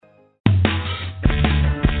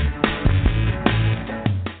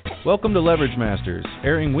Welcome to Leverage Masters,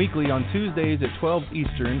 airing weekly on Tuesdays at 12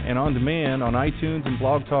 Eastern and on demand on iTunes and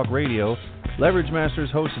Blog Talk Radio. Leverage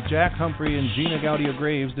Masters hosts Jack Humphrey and Gina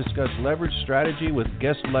Gaudio-Graves discuss leverage strategy with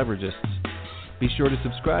guest leveragists. Be sure to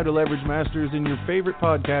subscribe to Leverage Masters in your favorite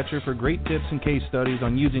podcatcher for great tips and case studies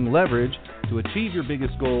on using leverage to achieve your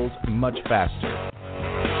biggest goals much faster.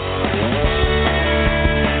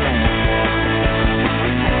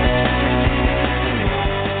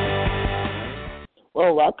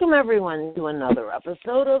 Well, welcome everyone to another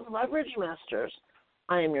episode of Leverage Masters.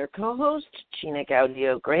 I am your co-host, Gina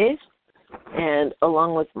Gaudio-Graves, and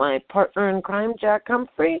along with my partner in crime, Jack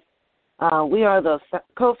Humphrey, we are the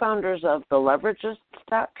co-founders of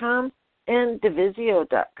TheLeveragists.com and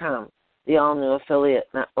Divisio.com, the all-new affiliate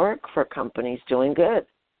network for companies doing good.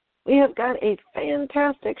 We have got a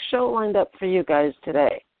fantastic show lined up for you guys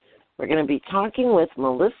today. We're going to be talking with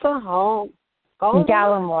Melissa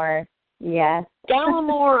Gallimore. Yes.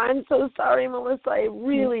 Gallimore. I'm so sorry, Melissa. I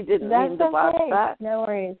really didn't mean to botch that. No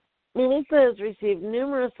worries. Melissa has received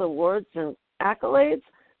numerous awards and accolades.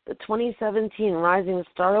 The 2017 Rising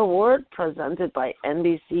Star Award presented by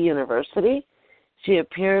NBC University. She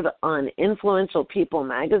appeared on Influential People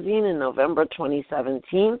magazine in November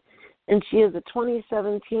 2017, and she is a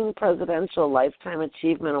 2017 Presidential Lifetime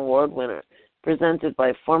Achievement Award winner presented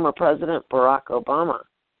by former President Barack Obama.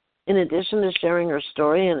 In addition to sharing her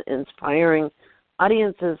story and inspiring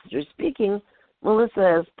audiences through speaking,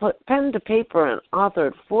 Melissa has put pen to paper and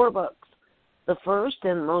authored 4 books. The first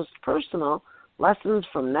and most personal, Lessons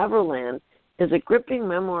from Neverland, is a gripping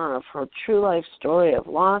memoir of her true life story of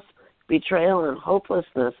loss, betrayal, and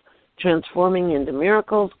hopelessness, transforming into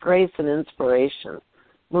miracles, grace, and inspiration.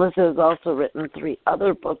 Melissa has also written 3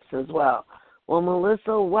 other books as well. Well,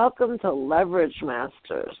 Melissa, welcome to Leverage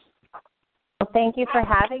Masters. Well, thank you for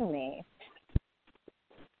having me.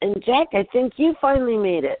 And Jack, I think you finally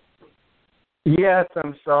made it. Yes,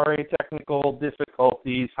 I'm sorry, technical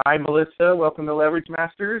difficulties. Hi, Melissa. Welcome to Leverage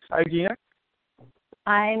Masters. Hi, Gina.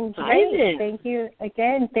 I'm great. Thank you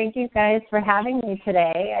again. Thank you guys for having me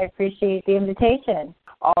today. I appreciate the invitation.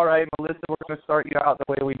 All right, Melissa, we're going to start you out the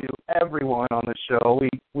way we do everyone on the show.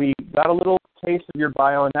 We got a little taste of your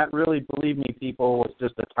bio, and that really, believe me, people, was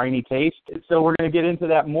just a tiny taste. So we're going to get into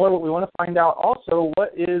that more, but we want to find out also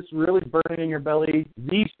what is really burning in your belly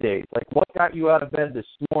these days. Like, what got you out of bed this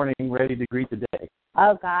morning ready to greet the day?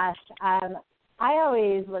 Oh, gosh. I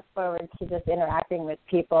always look forward to just interacting with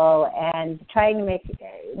people and trying to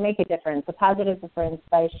make a difference, a positive difference,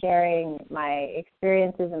 by sharing my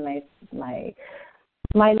experiences and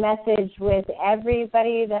my message with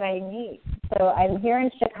everybody that I meet. So I'm here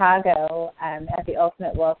in Chicago at the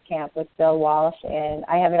Ultimate Wealth Camp with Bill Walsh, and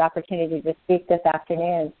I have an opportunity to speak this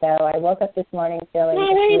afternoon. So I woke up this morning feeling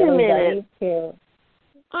really ready to.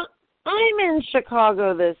 I'm in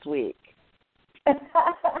Chicago this week.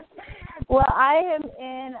 Well, I am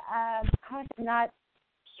in, I'm not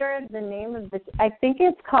sure the name of I think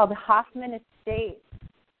it's called Hoffman Estates.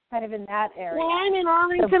 Kind of in that area. Well, I'm in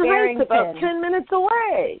Arlington Heights, about 10 minutes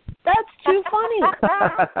away. That's too funny.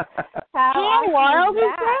 How wild is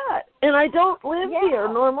that? And I don't live here.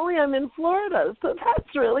 Normally I'm in Florida, so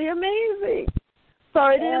that's really amazing.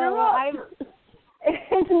 Sorry to interrupt.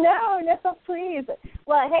 No, please.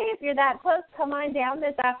 Well, hey, if you're that close, come on down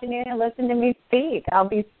this afternoon and listen to me speak. I'll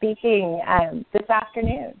be speaking this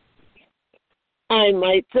afternoon. I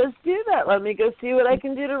might just do that. Let me go see what I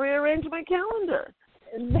can do to rearrange my calendar.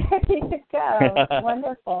 There you go.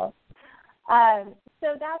 Wonderful.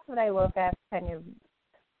 So that's what I woke up kind of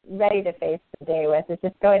ready to face the day with, is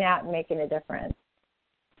just going out and making a difference.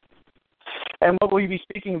 And what will you be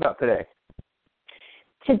speaking about today?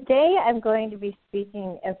 Today I'm going to be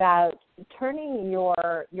speaking about turning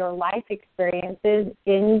your life experiences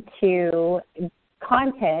into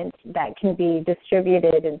content that can be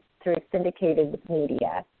distributed through syndicated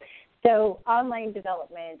media. So online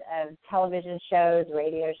development of television shows,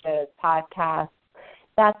 radio shows, podcasts,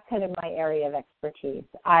 that's kind of my area of expertise.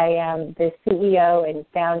 I am the CEO and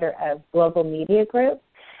founder of Global Media Group,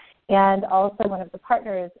 and also one of the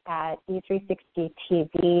partners at E360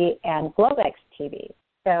 TV and Globex TV.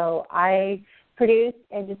 So I produce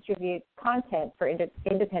and distribute content for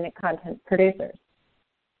independent content producers.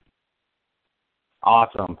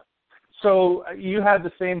 Awesome. So you had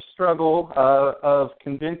the same struggle of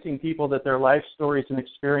convincing people that their life stories and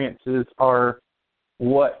experiences are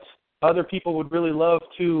what other people would really love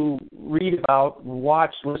to read about,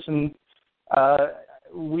 watch, listen.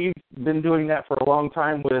 We've been doing that for a long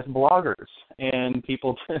time with bloggers and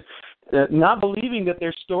people not believing that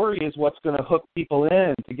their story is what's going to hook people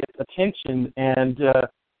in to get attention. And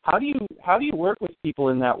how do you work with people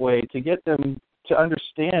in that way to get them to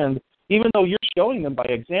understand, even though you're showing them by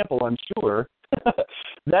example, I'm sure,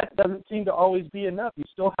 that doesn't seem to always be enough. You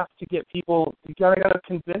still have to get people, you got to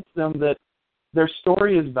convince them that their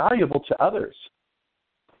story is valuable to others.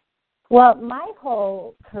 Well, my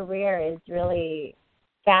whole career is really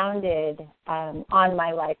founded on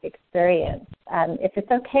my life experience. If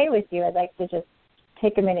it's okay with you, I'd like to just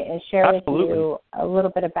take a minute and share Absolutely. with you a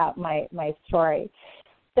little bit about my story.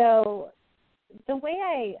 So the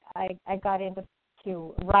way I got into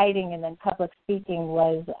writing and then public speaking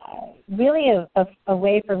was really a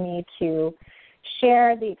way for me to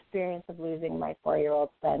share the experience of losing my 4-year-old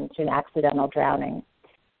son to an accidental drowning.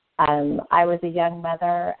 I was a young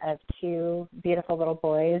mother of 2 beautiful little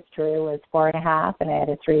boys. Drew was 4.5, and I had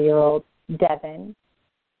a 3-year-old, Devin.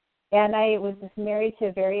 And I was married to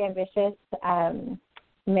a very ambitious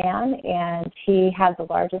man, and he had the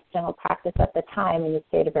largest dental practice at the time in the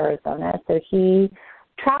state of Arizona. So he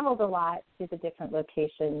traveled a lot to the different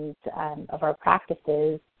locations of our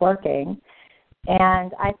practices working.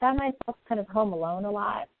 And I found myself kind of home alone a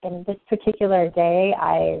lot. And this particular day,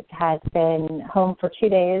 I had been home for 2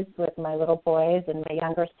 days with my little boys, and my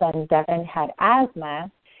younger son, Devin, had asthma.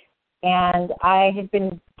 And I had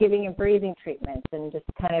been giving him breathing treatments and just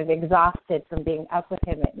kind of exhausted from being up with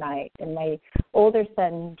him at night. And my older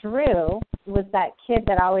son, Drew, was that kid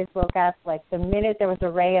that always woke up, like the minute there was a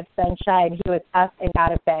ray of sunshine, he was up and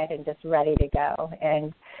out of bed and just ready to go.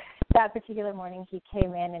 And that particular morning, he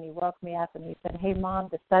came in and he woke me up and he said, "Hey, Mom,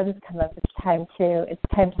 the sun's come up. It's time to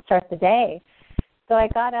start the day." So I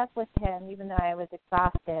got up with him, even though I was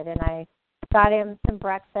exhausted, and I got him some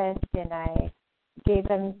breakfast, and I gave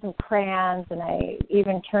him some crayons, and I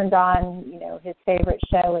even turned on, his favorite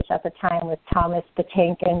show, which at the time was Thomas the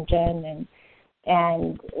Tank Engine,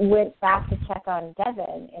 and went back to check on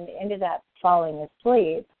Devin and ended up falling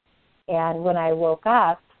asleep. And when I woke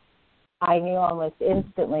up, I knew almost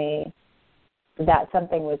instantly that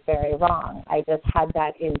something was very wrong. I just had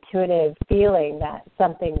that intuitive feeling that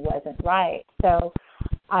something wasn't right. So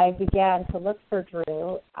I began to look for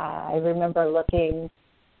Drew. I remember looking,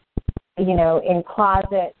 in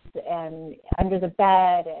closets and under the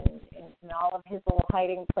bed and in all of his little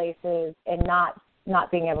hiding places and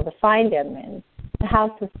not being able to find him. And the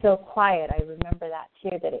house was so quiet. I remember that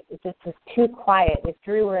too, that it just was too quiet. If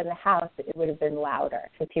Drew were in the house, it would have been louder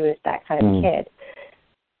because he was that kind of kid.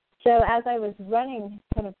 So as I was running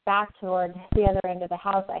kind of back toward the other end of the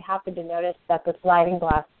house, I happened to notice that the sliding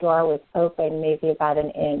glass door was open maybe about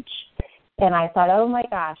an inch. And I thought, oh my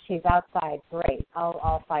gosh, he's outside. Great,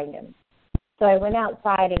 I'll find him. So I went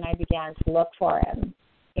outside and I began to look for him.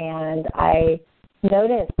 And I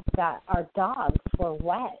noticed that our dogs were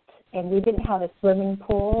wet. And we didn't have a swimming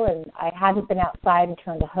pool, and I hadn't been outside and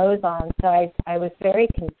turned the hose on, so I was very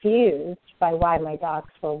confused by why my dogs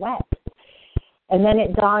were wet. And then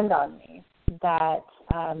it dawned on me that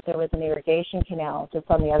there was an irrigation canal just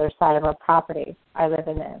on the other side of our property. We lived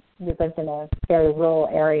in a very rural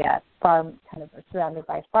area, farm, kind of surrounded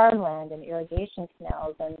by farmland and irrigation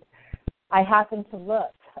canals, and I happened to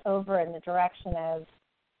look over in the direction of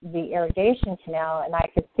the irrigation canal, and I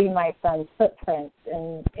could see my son's footprints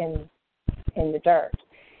in the dirt.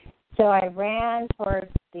 So I ran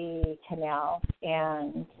towards the canal,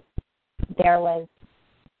 and there was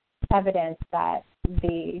evidence that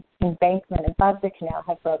the embankment above the canal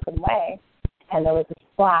had broken away, and there was a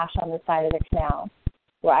splash on the side of the canal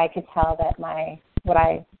where I could tell that my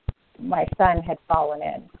son had fallen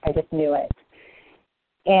in. I just knew it.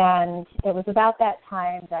 And it was about that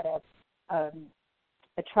time that a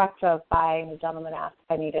truck drove by, and a gentleman asked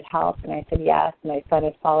if I needed help, and I said yes. My son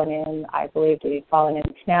had fallen in. I believed he had fallen in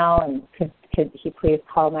the canal, and could he please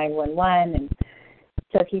call 911? And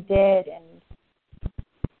so he did. And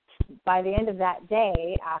by the end of that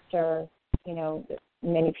day, after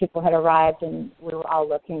many people had arrived and we were all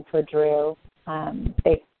looking for Drew,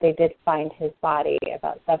 they did find his body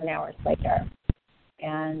about 7 hours later.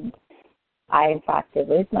 And I, in fact, did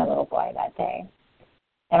lose my little boy that day.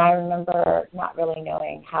 And I remember not really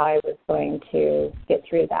knowing how I was going to get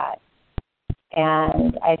through that.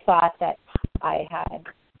 And I thought that I had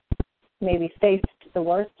maybe faced the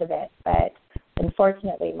worst of it, but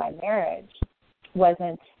unfortunately my marriage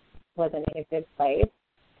wasn't in a good place.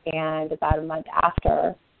 And about a month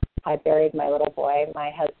after I buried my little boy,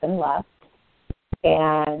 my husband left.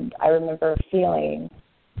 And I remember feeling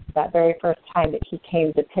that very first time that he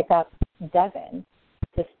came to pick up Devin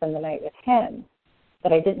to spend the night with him,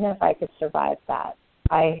 but I didn't know if I could survive that.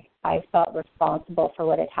 I felt responsible for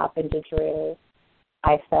what had happened to Drew.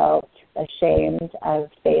 I felt ashamed of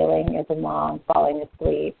failing as a mom, falling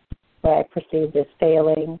asleep, what I perceived as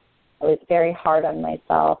failing. I was very hard on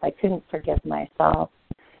myself. I couldn't forgive myself.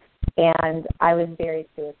 And I was very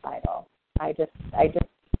suicidal. I just,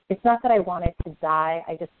 it's not that I wanted to die.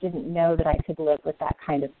 I just didn't know that I could live with that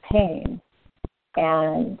kind of pain.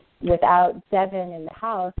 And without Devin in the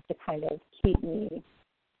house to kind of keep me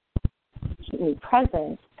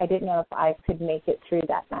present, I didn't know if I could make it through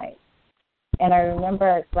that night. And I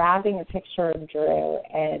remember grabbing a picture of Drew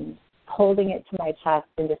and holding it to my chest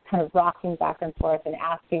and just kind of rocking back and forth and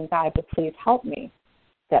asking God to please help me,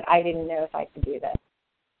 that I didn't know if I could do this.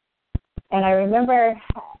 And I remember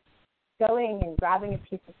going and grabbing a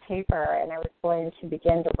piece of paper, and I was going to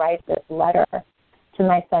begin to write this letter to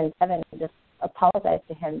my son Devin and just apologize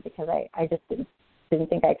to him because I just didn't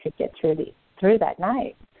think I could get through that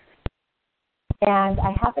night. And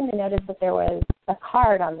I happened to notice that there was a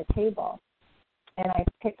card on the table. And I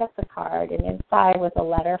picked up the card, and inside was a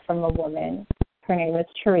letter from a woman. Her name was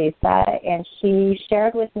Teresa, and she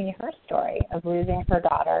shared with me her story of losing her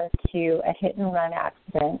daughter to a hit-and-run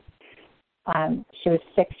accident. She was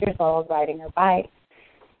 6 years old riding her bike.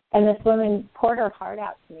 And this woman poured her heart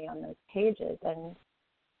out to me on those pages. And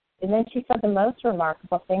then she said the most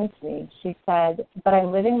remarkable thing to me. She said, "But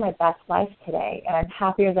I'm living my best life today, and I'm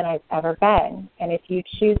happier than I've ever been. And if you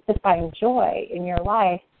choose to find joy in your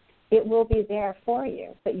life, it will be there for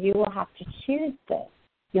you. But you will have to choose this.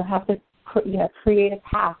 You'll have to, create a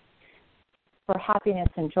path for happiness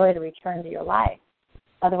and joy to return to your life.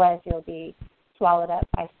 Otherwise, you'll be swallowed up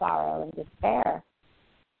by sorrow and despair."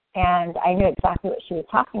 And I knew exactly what she was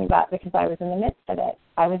talking about because I was in the midst of it.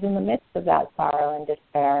 I was in the midst of that sorrow and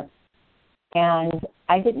despair. And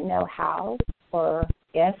I didn't know how or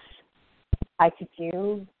if I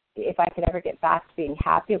could ever get back to being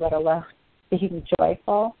happy, let alone being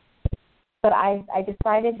joyful. But I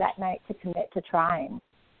decided that night to commit to trying.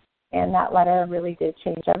 And that letter really did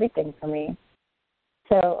change everything for me.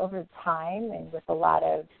 So over time and with a lot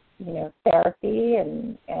of therapy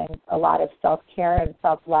and a lot of self-care and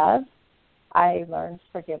self-love, I learned to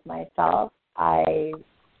forgive myself. I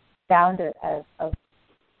found a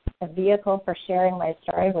vehicle for sharing my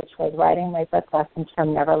story, which was writing my book, Lessons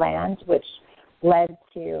from Neverland, which led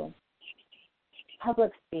to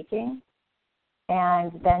public speaking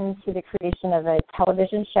and then to the creation of a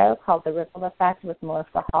television show called The Ripple Effect with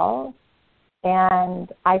Melissa Hall.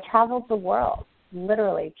 And I traveled the world.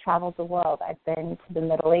 Literally traveled the world. I've been to the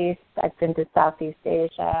Middle East. I've been to Southeast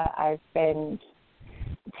Asia. I've been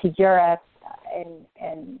to Europe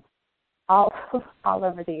and all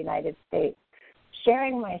over the United States,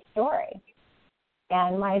 sharing my story.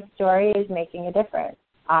 And my story is making a difference.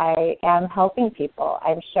 I am helping people.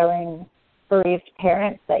 I'm showing bereaved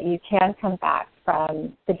parents that you can come back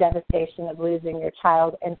from the devastation of losing your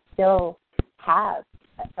child and still have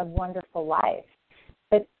a wonderful life.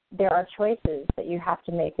 There are choices that you have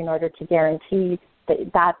to make in order to guarantee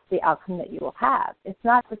that that's the outcome that you will have. It's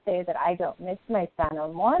not to say that I don't miss my son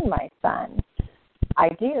or mourn my son. I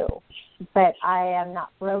do, but I am not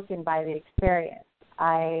broken by the experience.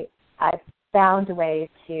 I've found a way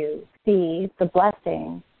to see the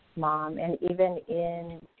blessing, Mom, and even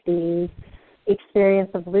in the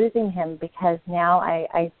experience of losing him, because now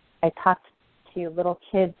I talk to little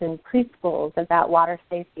kids in preschools about water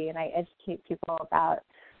safety, and I educate people about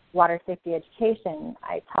water safety education.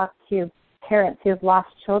 I talk to parents who have lost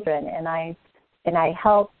children, and I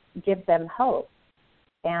help give them hope.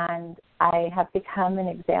 And I have become an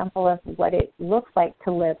example of what it looks like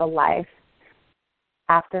to live a life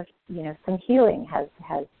after some healing has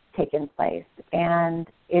taken place. And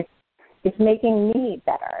it's making me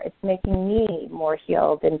better. It's making me more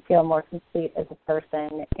healed and feel more complete as a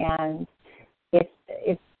person. And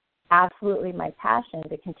it's absolutely my passion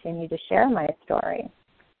to continue to share my story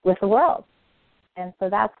with the world. And so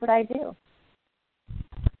that's what I do.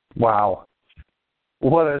 Wow.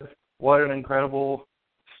 What an incredible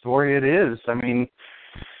story it is. I mean,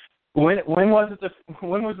 what was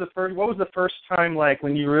the first time like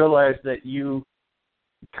when you realized that you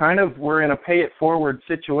kind of were in a pay it forward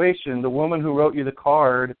situation? The woman who wrote you the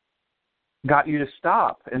card got you to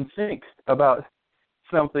stop and think about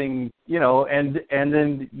something, and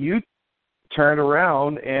then you turned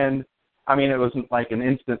around and I mean, it wasn't like an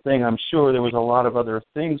instant thing. I'm sure there was a lot of other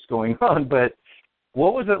things going on, but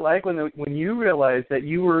what was it like when you realized that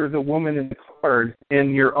you were the woman in the card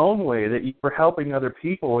in your own way, that you were helping other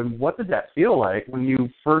people, and what did that feel like when you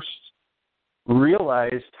first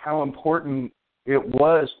realized how important it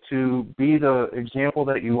was to be the example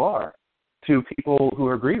that you are to people who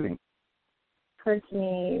are grieving? It occurred to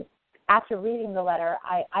me after reading the letter,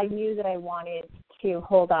 I knew that I wanted to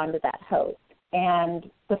hold on to that hope. And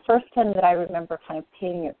the first time that I remember kind of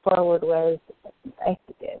paying it forward was,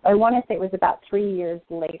 I want to say it was about 3 years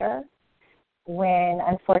later, when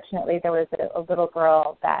unfortunately there was a little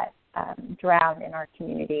girl that drowned in our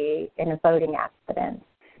community in a boating accident.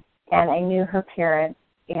 And I knew her parents,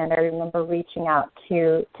 and I remember reaching out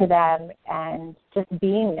to them and just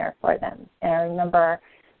being there for them. And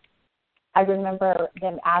I remember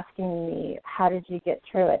them asking me, how did you get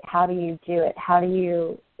through it? How do you do it?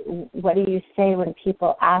 What do you say when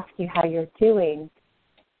people ask you how you're doing?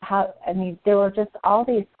 There were just all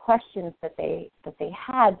these questions that they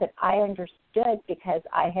had that I understood because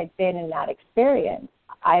I had been in that experience.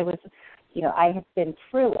 I had been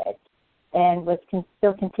through it and was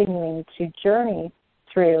still continuing to journey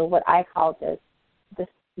through what I call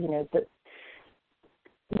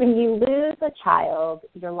when you lose a child,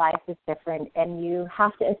 your life is different, and you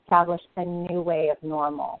have to establish a new way of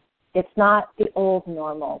normal. It's not the old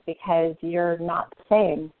normal because you're not the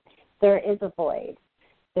same. There is a void.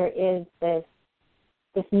 There is this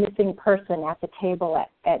missing person at the table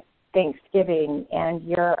at Thanksgiving, and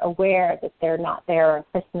you're aware that they're not there on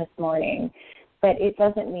Christmas morning. But it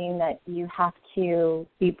doesn't mean that you have to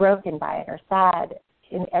be broken by it or sad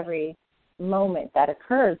in every moment that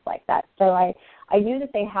occurs like that. So I knew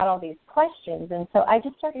that they had all these questions, and so I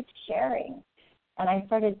just started sharing. And I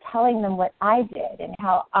started telling them what I did and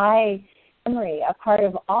how memory, a part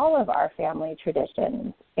of all of our family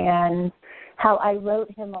traditions, and how I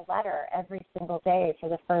wrote him a letter every single day for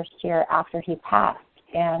the first year after he passed.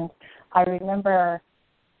 And I remember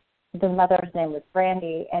the mother's name was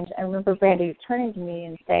Brandy, and I remember Brandy turning to me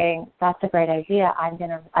and saying, "That's a great idea. I'm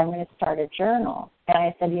gonna start a journal." And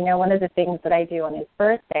I said, one of the things that I do on his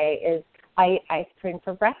birthday is I eat ice cream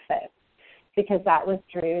for breakfast, because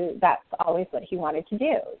that's always what he wanted to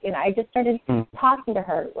do. And I just started talking to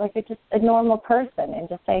her like just a normal person and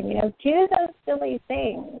just saying, do those silly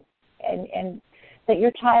things and that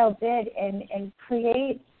your child did and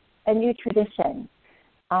create a new tradition.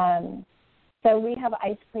 So we have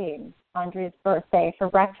ice cream on Drew's birthday for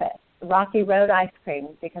breakfast, Rocky Road ice cream,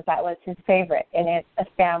 because that was his favorite, and it's a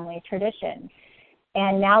family tradition.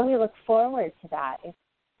 And now we look forward to that.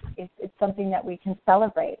 It's something that we can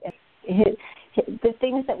celebrate. The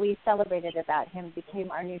things that we celebrated about him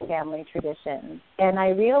became our new family traditions. And I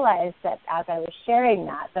realized that as I was sharing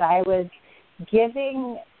that I was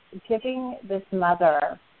giving this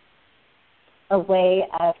mother a way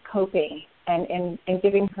of coping and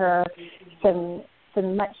giving her some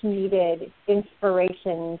much needed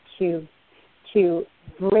inspiration to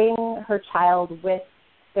bring her child with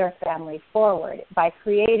their family forward by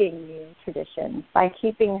creating new traditions, by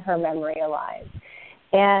keeping her memory alive.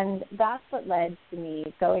 And that's what led to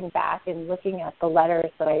me going back and looking at the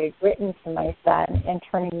letters that I had written to my son and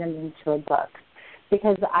turning them into a book,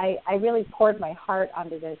 because I really poured my heart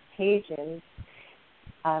onto those pages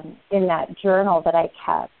in that journal that I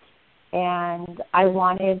kept. And I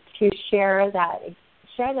wanted to share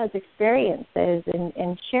those experiences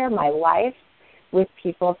and share my life with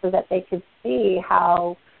people so that they could see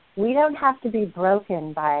how we don't have to be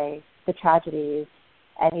broken by the tragedies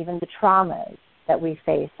and even the traumas that we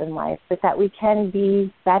face in life, but that we can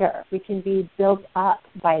be better. We can be built up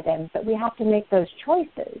by them, but we have to make those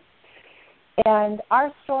choices. And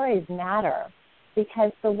our stories matter,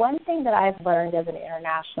 because the one thing that I've learned as an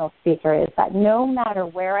international speaker is that no matter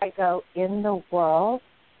where I go in the world,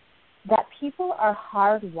 that people are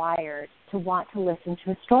hardwired to want to listen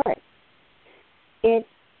to a story. It's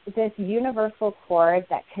this universal chord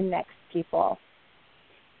that connects people,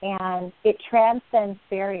 and it transcends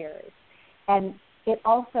barriers, and it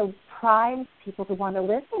also primes people to want to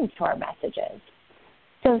listen to our messages.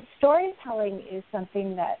 So storytelling is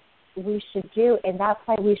something that we should do, and that's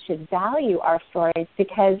why we should value our stories,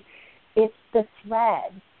 because it's the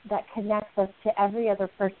thread that connects us to every other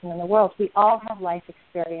person in the world. We all have life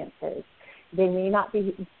experiences. They may not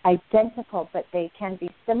be identical, but they can be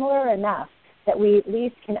similar enough that we at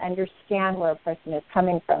least can understand where a person is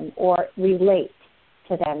coming from or relate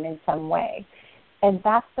to them in some way. And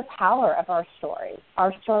that's the power of our stories.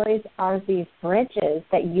 Our stories are these bridges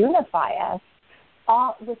that unify us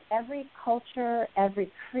all with every culture,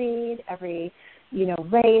 every creed, every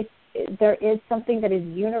race. There is something that is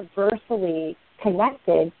universally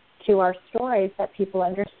connected to our stories that people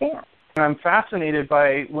understand. I'm fascinated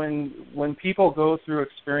by when people go through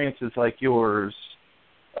experiences like yours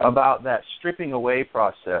about that stripping away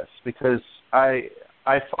process, because I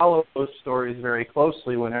follow those stories very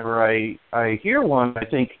closely. Whenever I hear one, I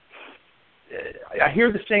think I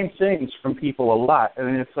hear the same things from people a lot. I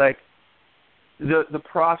mean, it's like the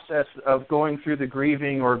process of going through the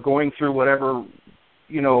grieving or going through whatever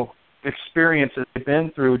experience that they've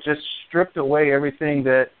been through just stripped away everything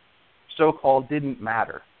that so-called didn't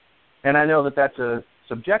matter. And I know that that's a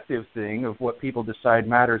subjective thing of what people decide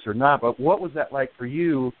matters or not, but what was that like for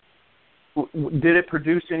you? Did it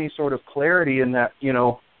produce any sort of clarity in that, you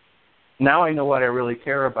know, now I know what I really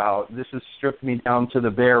care about. This has stripped me down to the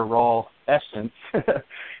bare, raw essence.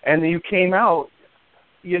 And you came out,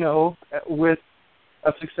 you know, with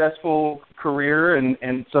a successful career and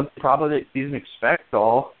something probably that you didn't expect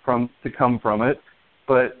all to come from it.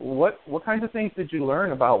 But what kinds of things did you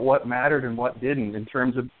learn about what mattered and what didn't in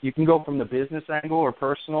terms of, you can go from the business angle or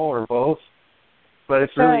personal or both, but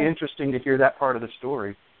it's really interesting to hear that part of the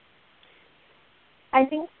story. I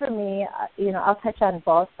think for me, you know, I'll touch on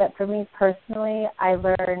both, but for me personally, I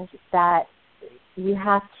learned that you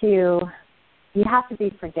have to be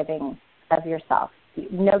forgiving of yourself.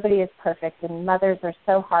 Nobody is perfect, and mothers are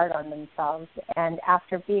so hard on themselves. And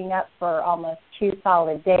after being up for almost 2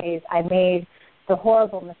 solid days, I made the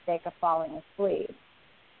horrible mistake of falling asleep.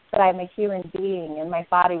 But I'm a human being, and my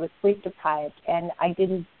body was sleep deprived, and I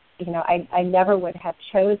didn't, you know, I never would have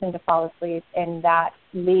chosen to fall asleep, and that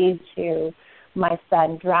lead to my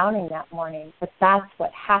son drowning that morning. But that's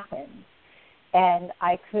what happened. And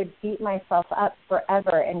I could beat myself up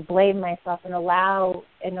forever and blame myself and allow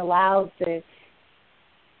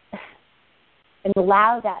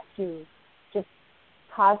that to just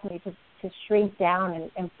cause me to shrink down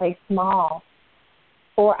and play small.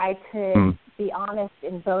 Or I could be honest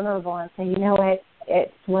and vulnerable and say, you know what,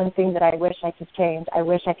 it's one thing that I wish I could change. I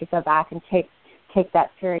wish I could go back and take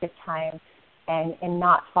that period of time and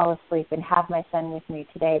not fall asleep and have my son with me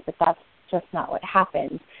today. But that's just not what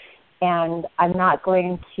happened. And I'm not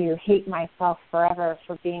going to hate myself forever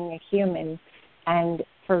for being a human and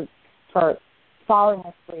for falling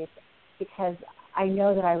asleep, because I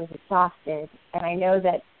know that I was exhausted, and I know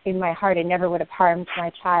that in my heart I never would have harmed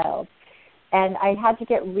my child. And I had to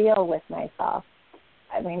get real with myself.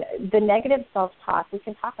 I mean, the negative self-talk, we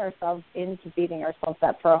can talk ourselves into beating ourselves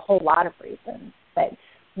up for a whole lot of reasons. But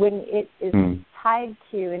when it is tied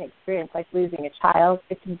to an experience like losing a child,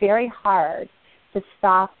 it's very hard to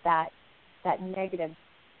stop that negative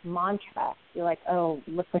mantra. You're like, oh,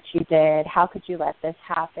 look what you did. How could you let this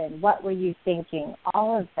happen? What were you thinking?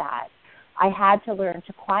 All of that. I had to learn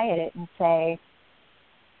to quiet it and say,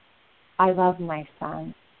 I love my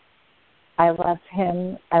son. I loved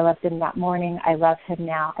him. I loved him that morning. I love him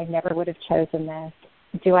now. I never would have chosen this.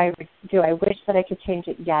 Do I wish that I could change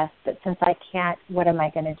it? Yes. But since I can't, what am I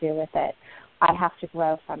going to do with it? I have to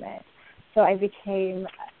grow from it. So I became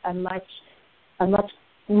a much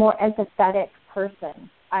more empathetic person.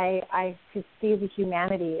 I could see the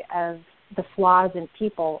humanity of the flaws in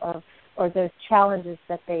people or those challenges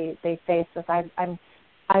that they face with.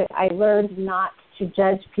 I learned not to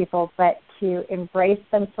judge people, but to embrace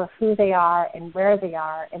them for who they are and where they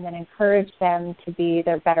are, and then encourage them to be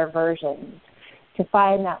their better versions, to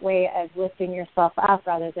find that way of lifting yourself up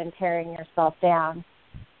rather than tearing yourself down.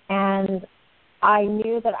 And I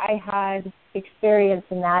knew that I had experience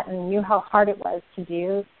in that and knew how hard it was to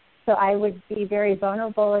do. So I would be very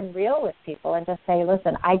vulnerable and real with people and just say,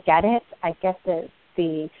 listen, I get it. I get the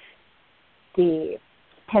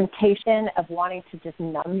temptation of wanting to just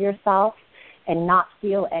numb yourself and not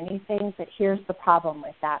feel anything. But here's the problem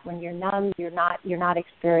with that. When you're numb, you're not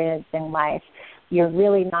experiencing life. You're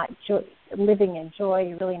really not living in joy.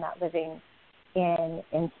 You're really not living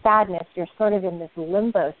in sadness. You're sort of in this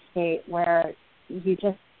limbo state where you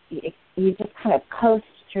just kind of coast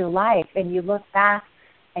through life, and you look back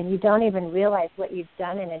and you don't even realize what you've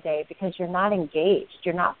done in a day because you're not engaged,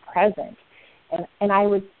 you're not present. And I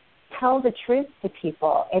would tell the truth to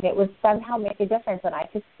people, and it would somehow make a difference, and I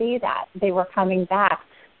could see that. They were coming back.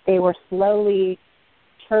 They were slowly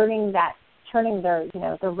turning their,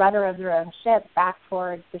 the rudder of their own ship back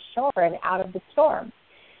towards the shore and out of the storm.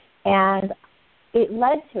 And it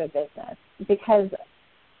led to a business, because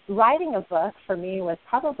writing a book for me was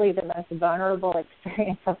probably the most vulnerable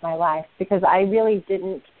experience of my life, because I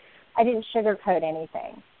didn't sugarcoat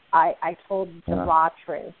anything. I told the raw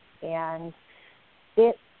truth, and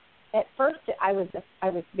at first I was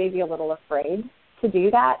maybe a little afraid to do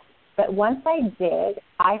that, but once I did,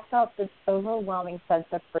 I felt this overwhelming sense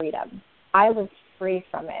of freedom. I was free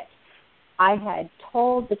from it. I had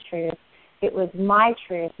told the truth. It was my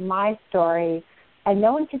truth, my story, and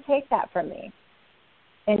no one could take that from me.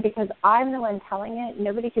 And because I'm the one telling it,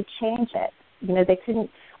 nobody could change it. They couldn't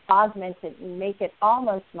augment it and make it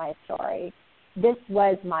almost my story. This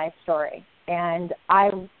was my story. And I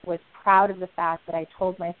was proud of the fact that I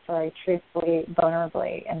told my story truthfully,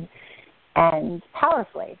 vulnerably, and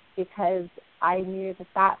powerfully, because I knew that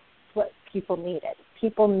that's what people needed.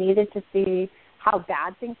 People needed to see how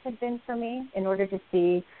bad things had been for me in order to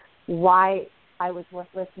see why I was worth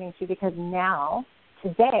listening to, because now,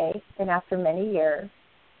 today, and after many years,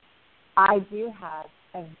 I do have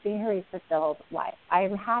a very fulfilled life. I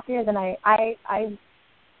am happier than I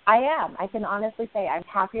am. I can honestly say I'm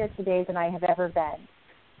happier today than I have ever been.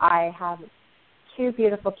 I have 2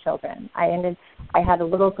 beautiful children. I had a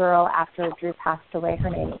little girl after Drew passed away. Her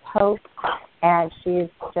name is Hope, and she's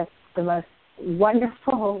just the most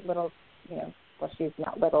wonderful little, well, she's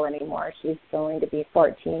not little anymore. She's going to be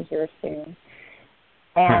 14 here soon.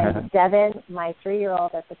 And Devin, my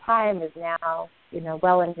 3-year-old at the time, is now,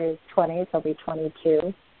 well into his 20s. He'll be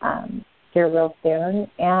 22 here real soon.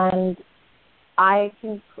 And I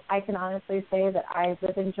can honestly say that I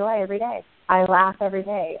live in joy every day. I laugh every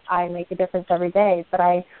day. I make a difference every day. But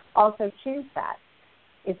I also choose that.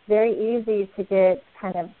 It's very easy to get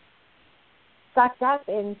kind of sucked up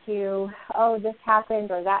into, oh, this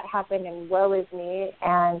happened or that happened and woe is me.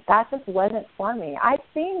 And that just wasn't for me. I've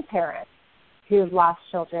seen parents who've lost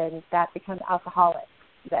children that become alcoholics,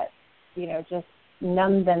 that, just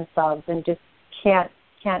numb themselves and just can't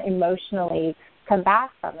emotionally come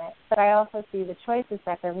back from it. But I also see the choices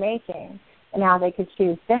that they're making and how they could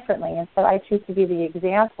choose differently. And so I choose to be the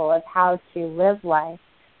example of how to live life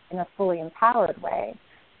in a fully empowered way.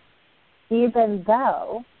 Even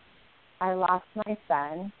though I lost my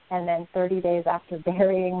son, and then 30 days after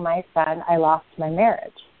burying my son, I lost my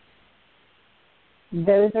marriage.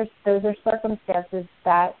 Those are circumstances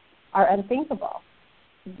that are unthinkable.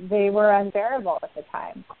 They were unbearable at the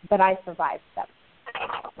time, but I survived them.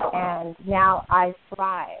 And now I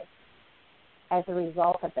thrive as a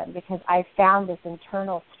result of them because I found this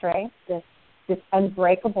internal strength, this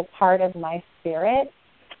unbreakable part of my spirit,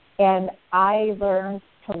 and I learned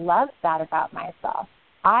to love that about myself.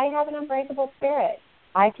 I have an unbreakable spirit.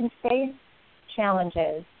 I can face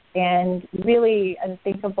challenges and really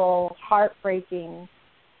unthinkable, heartbreaking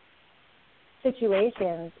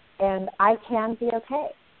situations, and I can be okay.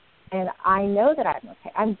 And I know that I'm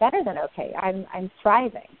okay. I'm better than okay. I'm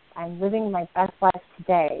thriving. I'm living my best life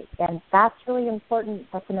today, and that's really important.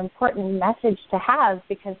 That's an important message to have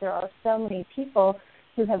because there are so many people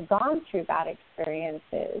who have gone through bad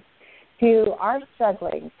experiences, who are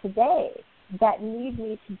struggling today, that need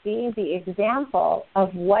me to be the example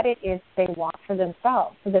of what it is they want for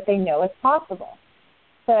themselves so that they know it's possible.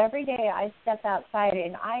 So every day I step outside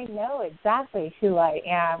and I know exactly who I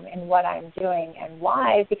am and what I'm doing and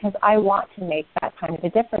why, because I want to make that kind of a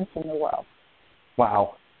difference in the world.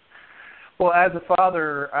 Wow. Well, as a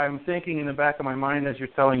father, I'm thinking in the back of my mind as you're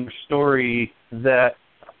telling your story that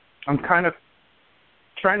I'm kind of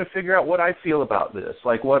trying to figure out what I feel about this,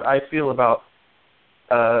 like what I feel about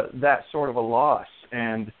that sort of a loss.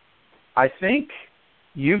 And I think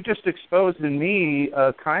you've just exposed in me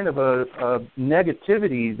a kind of a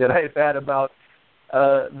negativity that I've had about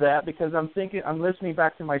that, because I'm listening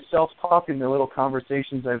back to myself talking, the little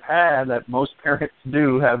conversations I've had that most parents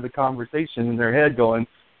do have, the conversation in their head going,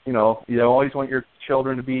 you always want your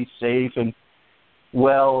children to be safe and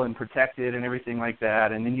well and protected and everything like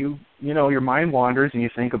that. And then your mind wanders and you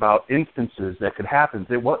think about instances that could happen,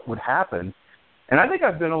 what would happen. And I think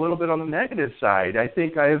I've been a little bit on the negative side. I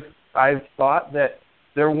think I've thought that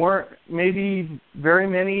there weren't maybe very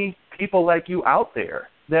many people like you out there,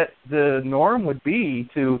 that the norm would be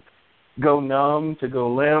to go numb, to go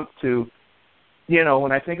limp, to,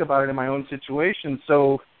 when I think about it in my own situation.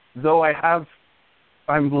 So though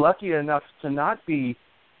I'm lucky enough to not be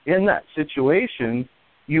in that situation,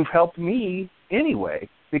 you've helped me anyway,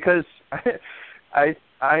 because I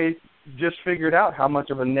just figured out how much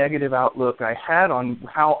of a negative outlook I had on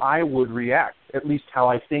how I would react, at least how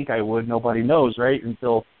I think I would. Nobody knows, right?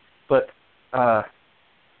 But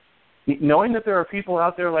knowing that there are people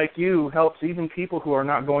out there like you helps even people who are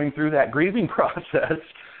not going through that grieving process.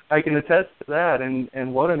 I can attest to that,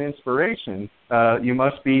 and what an inspiration you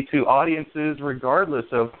must be to audiences, regardless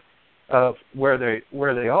of where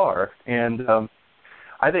they are. And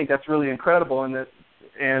I think that's really incredible,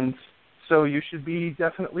 and so you should be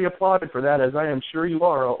definitely applauded for that, as I am sure you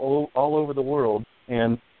are all over the world.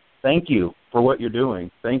 And thank you for what you're doing.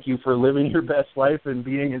 Thank you for living your best life and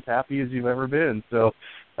being as happy as you've ever been. So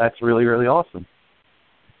that's really, really awesome.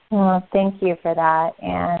 Well, thank you for that.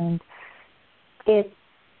 And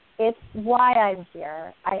it's why I'm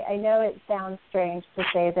here. I know it sounds strange to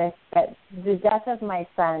say this, but the death of my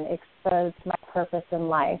son exposed my purpose in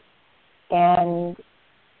life. And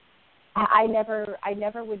I never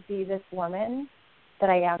would be this woman that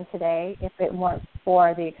I am today if it weren't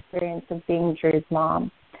for the experience of being Drew's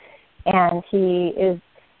mom. And he is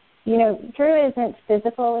Drew isn't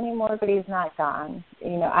physical anymore, but he's not gone.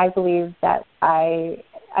 I believe that I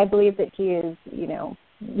believe that he is,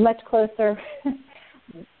 much closer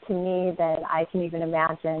to me than I can even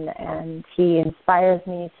imagine, and he inspires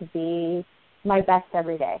me to be my best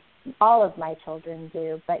every day. All of my children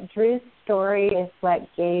do, but Drew's story is what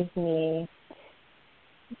gave me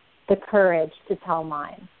the courage to tell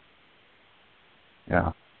mine.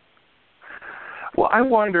 Yeah. Well, I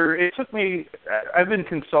wonder, it took me, I've been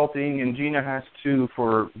consulting, and Gina has too,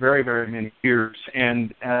 for very, very many years,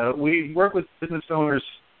 and we work with business owners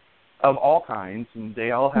of all kinds, and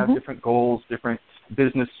they all have different goals, different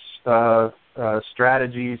business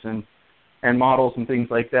strategies and models and things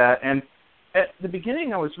like that. And at the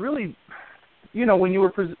beginning, I was really, when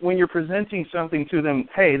you're presenting something to them,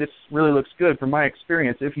 hey, this really looks good from my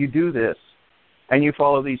experience. If you do this and you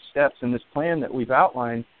follow these steps in this plan that we've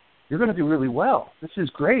outlined, you're going to do really well. This is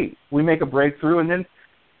great. We make a breakthrough, and then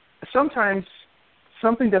sometimes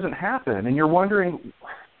something doesn't happen, and you're wondering.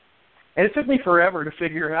 And it took me forever to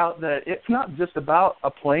figure out that it's not just about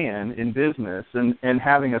a plan in business and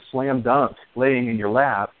having a slam dunk laying in your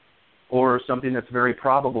lap, or something that's very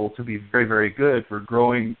probable to be very, very good for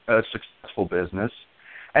growing a successful business.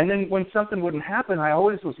 And then when something wouldn't happen, I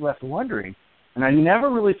always was left wondering. And I never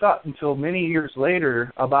really thought until many years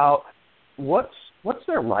later about what's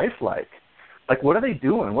their life like? Like, what are they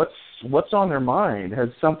doing? What's on their mind? Has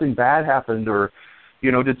something bad happened, or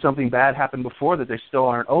did something bad happen before that they still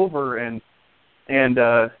aren't over? And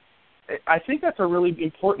I think that's a really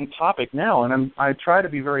important topic now, and I try to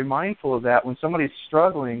be very mindful of that. When somebody's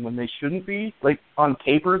struggling when they shouldn't be, like on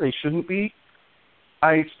paper they shouldn't be,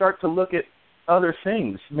 I start to look at other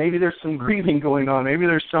things. Maybe there's some grieving going on. Maybe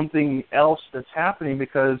there's something else that's happening,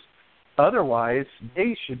 because otherwise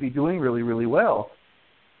they should be doing really, really well.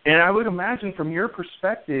 And I would imagine from your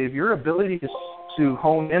perspective, your ability to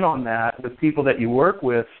hone in on that with people that you work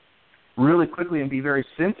with really quickly and be very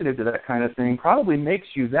sensitive to that kind of thing probably makes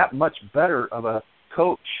you that much better of a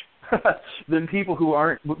coach than people who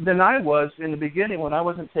than I was in the beginning, when I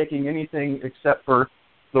wasn't taking anything except for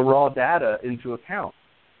the raw data into account.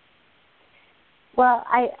 Well,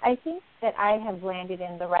 I think that I have landed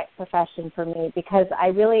in the right profession for me, because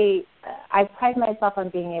I pride myself on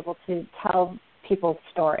being able to tell people's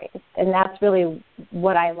stories, and that's really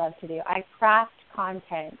what I love to do. I craft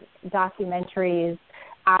content, documentaries,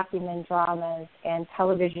 acumen dramas, and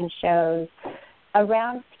television shows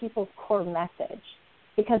around people's core message,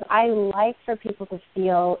 because I like for people to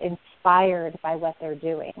feel inspired by what they're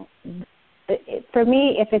doing. For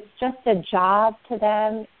me, if it's just a job to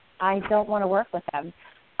them, I don't want to work with them.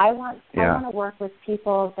 I want to work with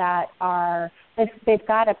people that they've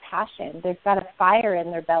got a passion, they've got a fire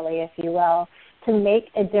in their belly, if you will, to make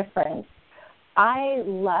a difference. I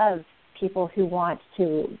love people who want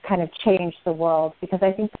to kind of change the world, because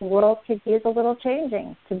I think the world could use a little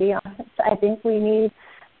changing, to be honest. I think we need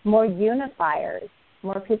more unifiers,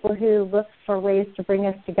 more people who look for ways to bring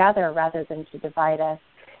us together rather than to divide us.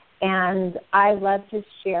 And I love to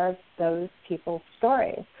share those people's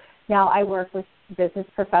stories. Now, I work with business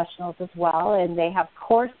professionals as well, and they have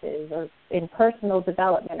courses or in personal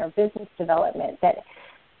development or business development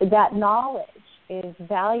that knowledge is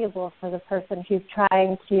valuable for the person who's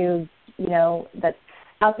trying to, that's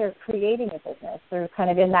out there creating a business. They're kind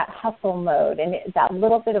of in that hustle mode, and that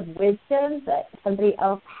little bit of wisdom that somebody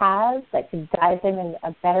else has that could guide them in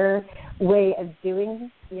a better way of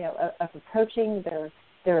doing, of approaching their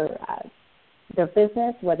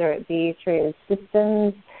business, whether it be through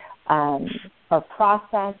systems or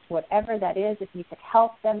process, whatever that is. If you could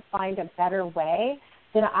help them find a better way,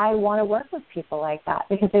 then I want to work with people like that,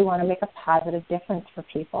 because they want to make a positive difference for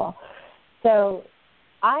people. So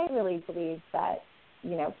I really believe that,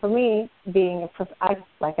 for me, being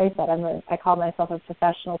like I said, I call myself a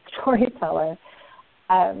professional storyteller.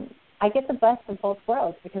 I get the best of both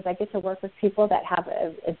worlds, because I get to work with people that have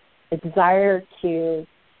a desire to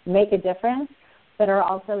make a difference, but are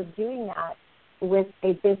also doing that with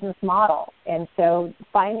a business model. And so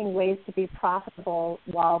finding ways to be profitable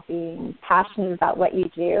while being passionate about what you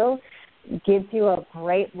do gives you a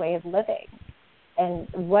great way of living. And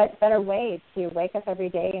what better way to wake up every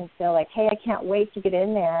day and feel like, hey, I can't wait to get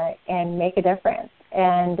in there and make a difference,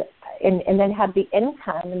 and then have the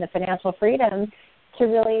income and the financial freedom to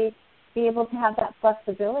really be able to have that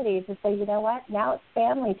flexibility to say, you know what, now it's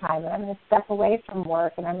family time, and I'm going to step away from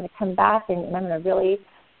work, and I'm going to come back, and I'm going to really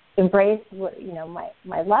embrace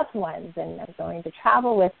my loved ones, and I'm going to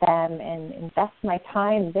travel with them and invest my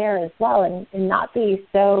time there as well, and not be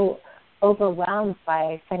so overwhelmed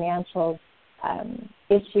by financial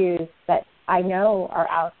issues that I know are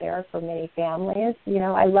out there for many families. You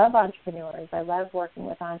know, I love entrepreneurs. I love working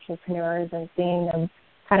with entrepreneurs and seeing them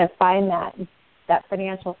kind of find that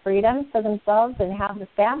financial freedom for themselves and have the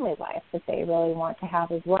family life that they really want to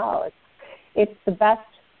have as well. It's the best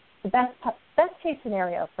case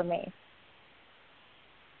scenario for me.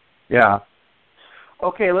 Yeah.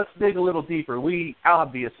 Okay, let's dig a little deeper. We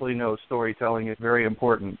obviously know storytelling is very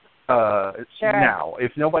important Sure. now.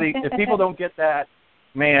 If people don't get that,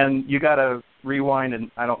 man, you got to rewind,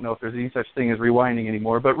 and I don't know if there's any such thing as rewinding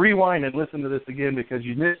anymore, but rewind and listen to this again because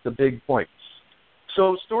you missed a big point.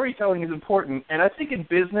 So storytelling is important, and I think in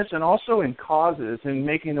business and also in causes and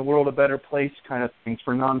making the world a better place kind of things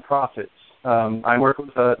for nonprofits. I work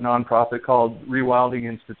with a nonprofit called Rewilding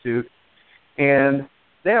Institute, and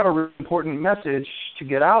they have a really important message to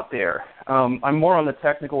get out there. I'm more on the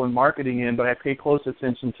technical and marketing end, but I pay close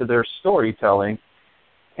attention to their storytelling.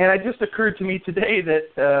 And it just occurred to me today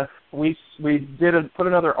that we put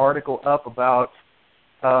another article up about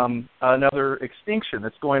another extinction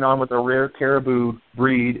that's going on with a rare caribou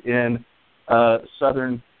breed in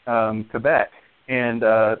southern Quebec and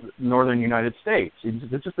northern United States.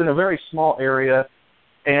 It's just in a very small area,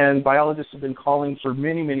 and biologists have been calling for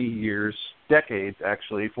many, many years, decades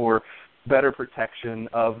actually, for better protection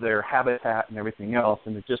of their habitat and everything else,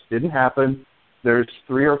 and it just didn't happen. There's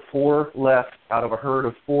 3 or 4 left out of a herd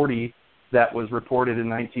of 40 that was reported in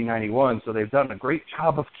 1991, so they've done a great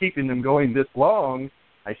job of keeping them going this long,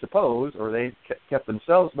 I suppose, or they kept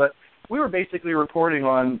themselves, but we were basically reporting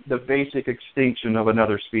on the basic extinction of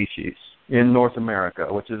another species in North America,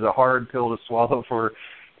 which is a hard pill to swallow for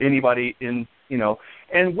anybody in,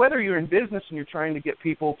 and whether you're in business and you're trying to get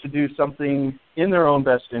people to do something in their own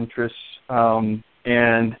best interests and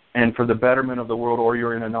for the betterment of the world, or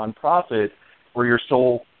you're in a nonprofit where your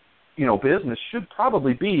sole, business should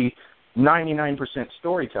probably be 99%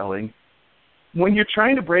 storytelling. When you're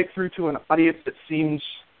trying to break through to an audience that seems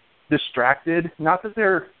distracted, not that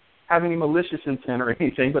they're having any malicious intent or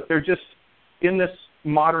anything, but they're just in this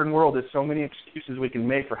modern world, there's so many excuses we can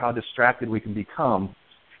make for how distracted we can become.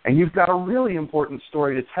 And you've got a really important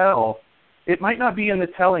story to tell. It might not be in the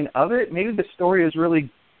telling of it. Maybe the story is really,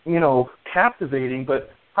 captivating, but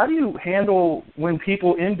how do you handle when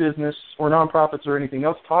people in business or nonprofits or anything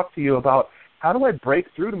else talk to you about how do I break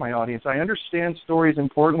through to my audience? I understand story is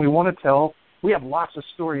important. We want to tell. We have lots of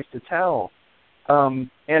stories to tell. And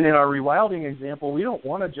in our rewilding example, we don't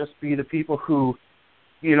want to just be the people who,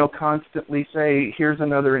 constantly say, here's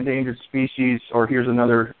another endangered species or here's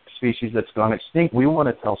another species that's gone extinct. We want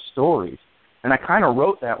to tell stories. And I kind of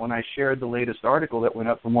wrote that when I shared the latest article that went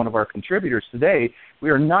up from one of our contributors today.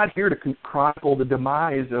 We are not here to chronicle the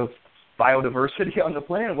demise of biodiversity on the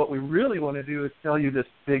planet. What we really want to do is tell you this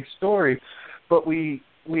big story, but we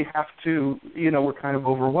have to, we're kind of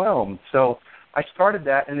overwhelmed. So I started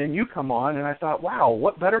that, and then you come on, and I thought, wow,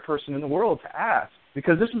 what better person in the world to ask?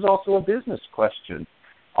 Because this is also a business question.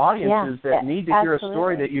 Audiences that need to hear a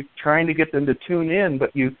story that you're trying to get them to tune in,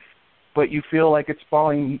 but you feel like it's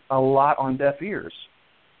falling a lot on deaf ears.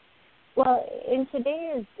 Well, in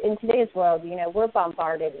today's world, we're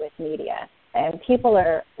bombarded with media, and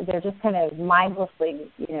they're just kind of mindlessly,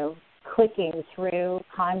 clicking through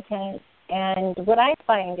content. And what I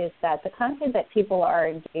find is that the content that people are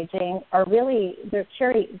engaging are really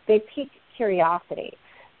they pique curiosity.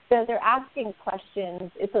 So they're asking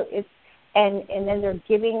questions. And then they're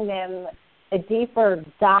giving them a deeper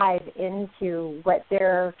dive into what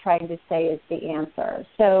they're trying to say is the answer.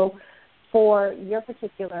 So for your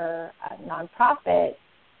particular nonprofit,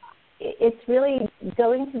 it's really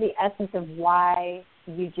going to the essence of why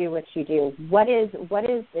you do what you do. What is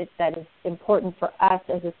it that is important for us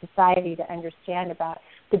as a society to understand about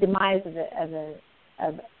the demise of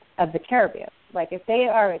the caribou? Like, if they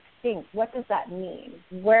are extinct, what does that mean?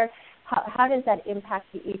 How does that impact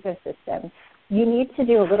the ecosystem? You need to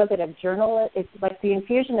do a little bit of it's like the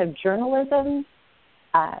infusion of journalism,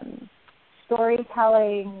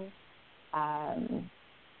 storytelling, and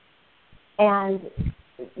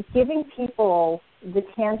giving people the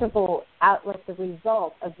tangible outlook, the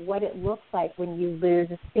result of what it looks like when you lose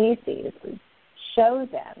a species. Show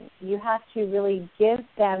them. You have to really give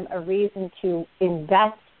them a reason to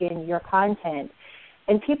invest in your content.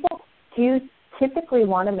 And people do typically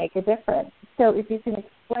want to make a difference. So if you can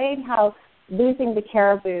explain how losing the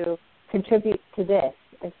caribou contributes to this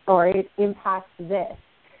or it impacts this,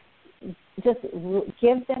 just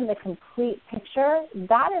give them the complete picture.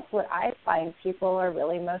 That is what I find people are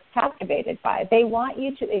really most captivated by. They want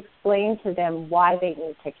you to explain to them why they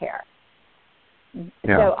need to care.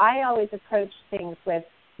 Yeah. So I always approach things with,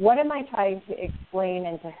 What am I trying to explain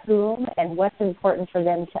and to whom, and what's important for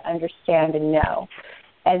them to understand and know?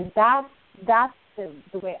 And that's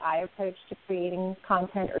the way I approach to creating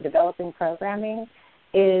content or developing programming,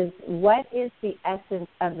 is what is the essence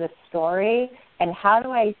of the story, and how do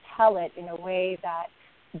I tell it in a way that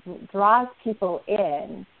draws people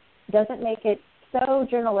in, doesn't make it so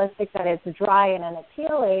journalistic that it's dry and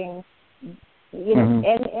unappealing, you know,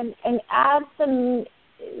 and add some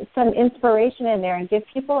inspiration in there and give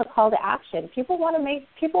people a call to action. People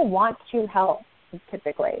want to help,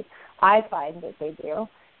 typically. I find that they do.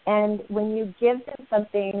 And when you give them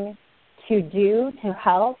something to do to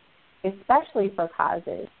help, especially for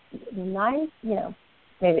causes, maybe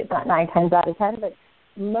it's not 9 times out of 10, but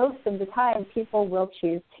most of the time people will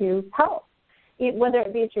choose to help, whether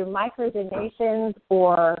it be through micro-donations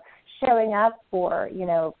or showing up for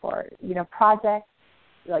projects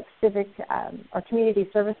like civic or community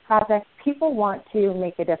service projects. People want to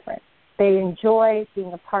make a difference. They enjoy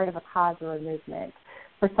being a part of a cause or a movement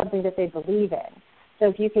for something that they believe in. So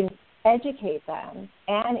if you can educate them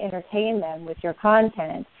and entertain them with your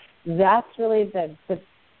content, that's really the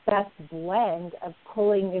best blend of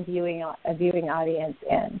pulling a viewing audience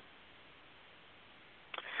in.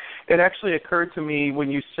 It actually occurred to me when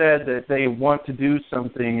you said that they want to do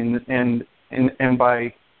something, and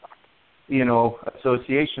by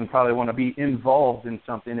association probably want to be involved in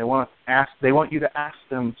something. They want you to ask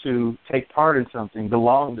them to take part in something,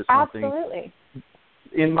 belong to something. Absolutely.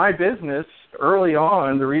 In my business, early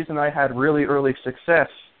on, the reason I had really early success,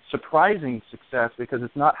 surprising success, because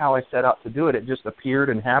it's not how I set out to do it, it just appeared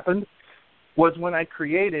and happened, was when I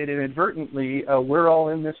created inadvertently a We're All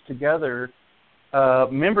in This Together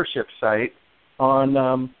membership site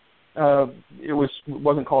on, it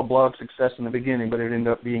wasn't called Blog Success in the beginning, but it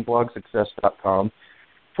ended up being blogsuccess.com,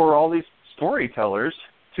 for all these storytellers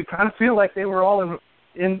to kind of feel like they were all in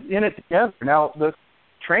it together. Now, the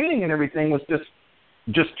training and everything was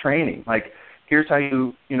just training. Like, here's how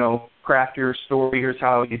you craft your story. Here's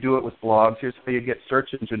how you do it with blogs. Here's how you get search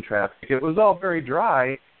engine traffic. It was all very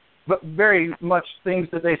dry, but very much things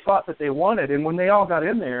that they thought that they wanted. And when they all got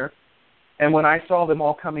in there, and when I saw them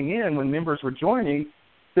all coming in, when members were joining,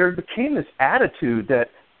 there became this attitude that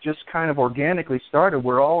just kind of organically started.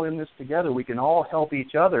 We're all in this together. We can all help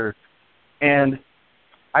each other. And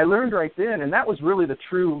I learned right then, and that was really the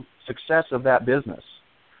true success of that business.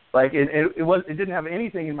 Like, it didn't have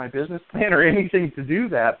anything in my business plan or anything to do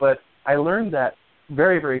that, but I learned that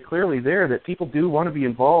very, very clearly there, that people do want to be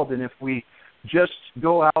involved, and if we just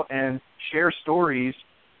go out and share stories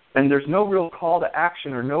and there's no real call to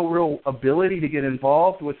action or no real ability to get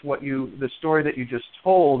involved with the story that you just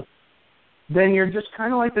told, then you're just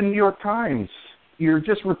kind of like the New York Times. You're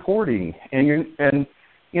just reporting, and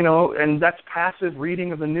that's passive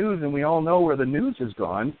reading of the news, and we all know where the news has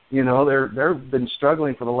gone. They've been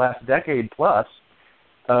struggling for the last decade plus,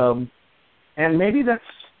 and maybe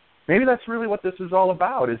that's really what this is all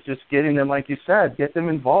about, is just getting them, like you said, get them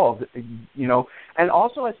involved, And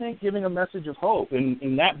also, I think giving a message of hope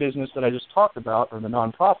in that business that I just talked about, or the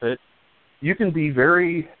nonprofit, you can be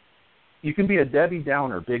a Debbie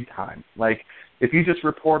Downer big time. Like, if you just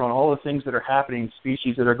report on all the things that are happening,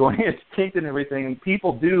 species that are going extinct and everything, and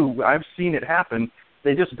people do, I've seen it happen,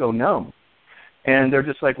 they just go numb. And they're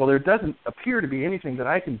just like, well, there doesn't appear to be anything that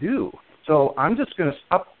I can do. So I'm just going to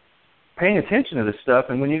stop paying attention to this stuff,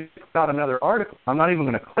 and when you put out another article, I'm not even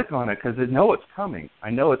going to click on it because I know it's coming. I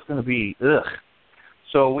know it's going to be ugh.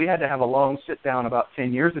 So we had to have a long sit-down about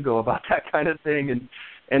 10 years ago about that kind of thing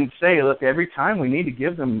and say, look, every time we need to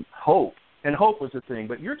give them hope. And hope was the thing,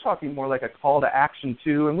 but you're talking more like a call to action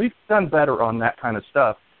too, and we've done better on that kind of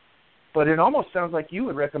stuff. But it almost sounds like you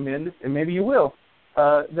would recommend, and maybe you will,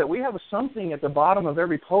 that we have something at the bottom of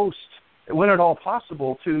every post, when at all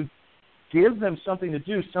possible, to give them something to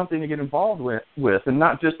do, something to get involved with, and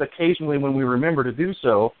not just occasionally when we remember to do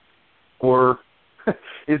so. Or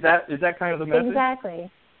is that kind of the message?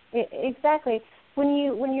 Exactly.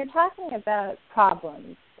 When you're talking about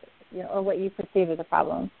problems, or what you perceive as a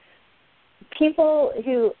problem, people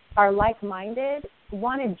who are like-minded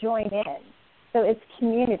want to join in. So it's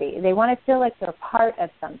community. They want to feel like they're part of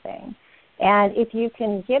something. And if you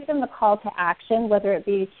can give them a call to action, whether it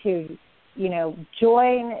be to,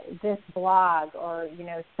 join this blog, or,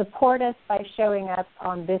 support us by showing up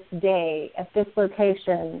on this day at this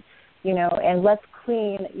location, and let's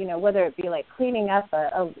clean, whether it be like cleaning up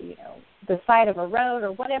the side of a road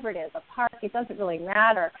or whatever it is, a park, it doesn't really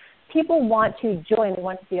matter. People want to join. They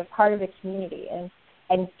want to be a part of the community.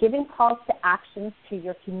 And giving calls to actions to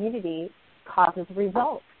your community causes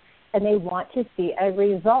results. and they want to see a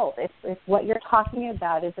result. If what you're talking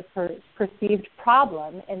about is a perceived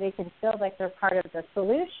problem and they can feel like they're part of the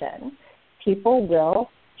solution, people will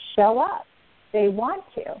show up. They want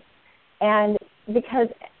to. And because,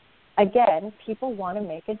 again, people want to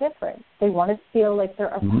make a difference. They want to feel like they're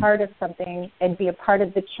a part of something and be a part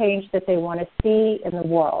of the change that they want to see in the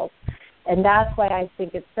world. And that's why I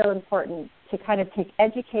think it's so important to kind of take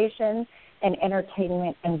education and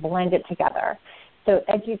entertainment and blend it together. So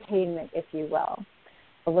edutainment, if you will.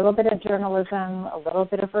 A little bit of journalism, a little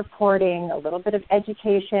bit of reporting, a little bit of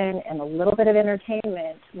education, and a little bit of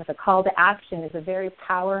entertainment with a call to action is a very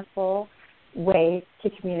powerful way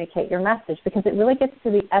to communicate your message, because it really gets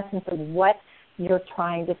to the essence of what you're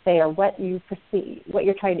trying to say or what you perceive, what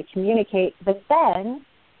you're trying to communicate, but then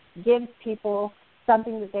gives people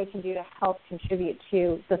something that they can do to help contribute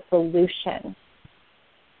to the solution.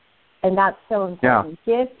 And that's so important.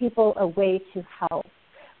 Yeah. Give people a way to help.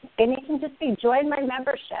 And it can just be join my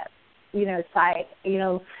membership, site,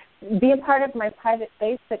 be a part of my private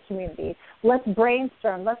Facebook community. Let's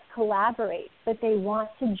brainstorm, let's collaborate. But they want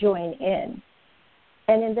to join in.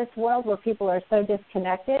 And in this world where people are so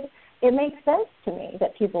disconnected, it makes sense to me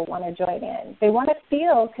that people want to join in. They want to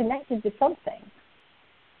feel connected to something.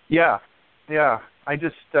 Yeah.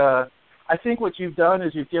 I think what you've done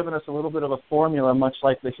is you've given us a little bit of a formula, much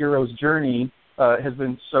like the hero's journey has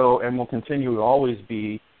been so and will continue to always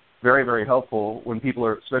be very, very helpful when people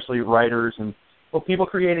are, especially writers and people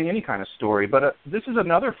creating any kind of story. But this is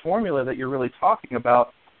another formula that you're really talking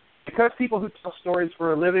about, because people who tell stories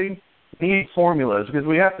for a living need formulas, because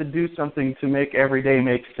we have to do something to make every day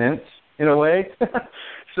make sense in a way,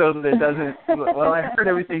 so that it doesn't. Well, I heard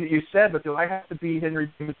everything that you said, but do I have to be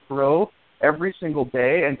Henry David Thoreau every single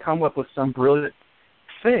day and come up with some brilliant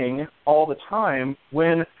thing all the time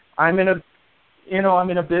when I'm in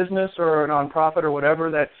a business or a nonprofit or whatever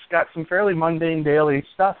that's got some fairly mundane daily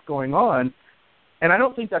stuff going on? And I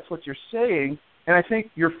don't think that's what you're saying. And I think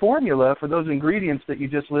your formula for those ingredients that you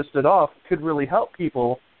just listed off could really help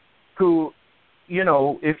people who,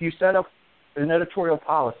 if you set up an editorial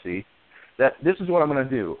policy that this is what I'm going to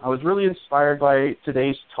do. I was really inspired by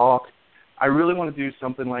today's talk. I really want to do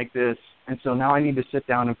something like this. And so now I need to sit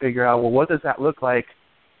down and figure out, well, what does that look like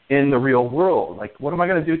in the real world? Like, what am I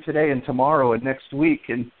going to do today and tomorrow and next week?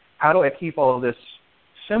 And how do I keep all of this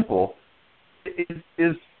simple?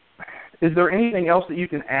 Is there anything else that you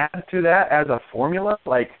can add to that as a formula?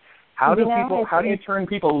 Like, how do you turn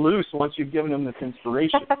people loose once you've given them this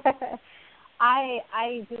inspiration?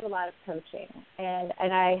 I do a lot of coaching, and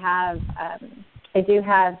I do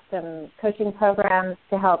have some coaching programs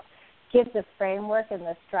to help give the framework and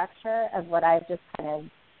the structure of what I've just kind of,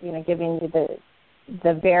 given you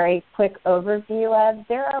the very quick overview of.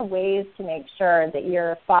 There are ways to make sure that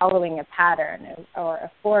you're following a pattern or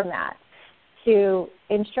a format to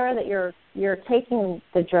ensure that you're taking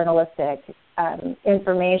the journalistic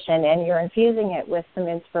information and you're infusing it with some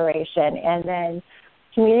inspiration, and then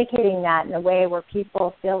communicating that in a way where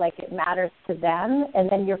people feel like it matters to them, and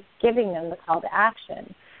then you're giving them the call to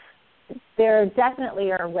action. There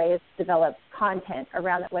definitely are ways to develop content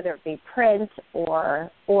around it, whether it be print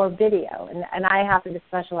or video. And I happen to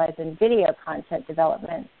specialize in video content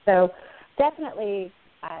development. So definitely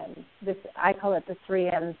I call it the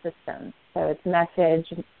 3M system. So it's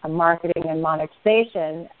message, marketing, and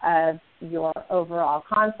monetization of your overall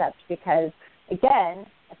concept. Because, again,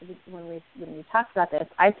 when we talked about this,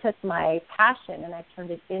 I took my passion and I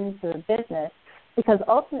turned it into a business, because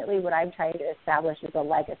ultimately what I'm trying to establish is a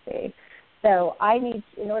legacy. So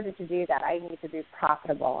in order to do that, I need to be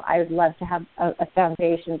profitable. I would love to have a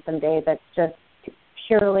foundation someday that's just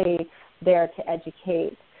purely there to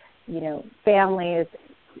educate, families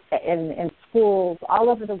and schools all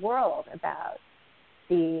over the world about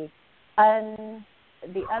the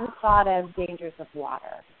unthought of dangers of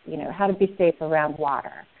water, how to be safe around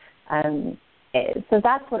water. So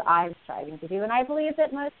that's what I'm striving to do, and I believe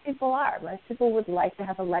that most people are. Most people would like to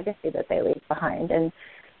have a legacy that they leave behind, and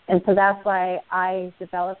so that's why I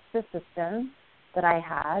developed the system that I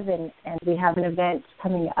have, and we have an event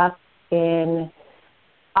coming up in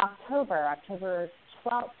October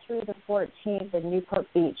 12th through the 14th in Newport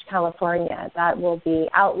Beach, California. That will be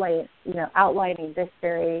outlining this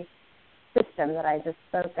very system that I just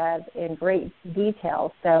spoke of in great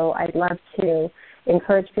detail. So I'd love to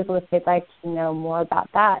encourage people, if they'd like to know more about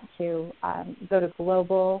that, to go to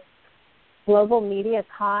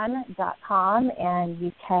globalmediacon.com, and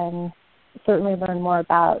you can certainly learn more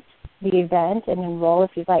about the event and enroll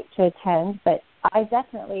if you'd like to attend. But I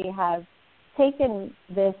definitely have taken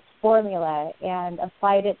this formula and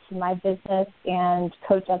applied it to my business and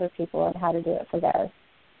coach other people on how to do it for theirs.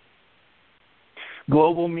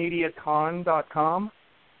 globalmediacon.com?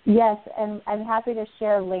 Yes, and I'm happy to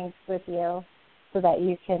share links with you so that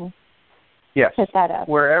you can Yes. set that up.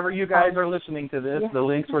 Wherever you guys are listening to this, the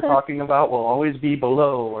links we're talking about will always be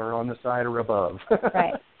below or on the side or above.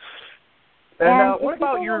 Right. And what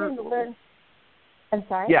about your... I'm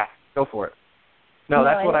sorry? Yeah, go for it. No,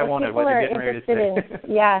 that's what I wanted, what you're getting ready to say.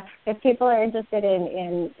 If people are interested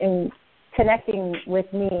in connecting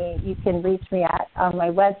with me, you can reach me on my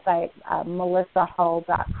website,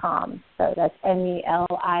 melissahull.com. So that's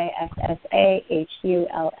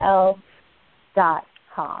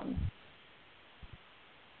MELISSAHULL.com.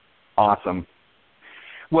 Awesome.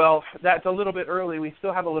 Well, that's a little bit early. We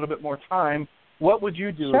still have a little bit more time. What would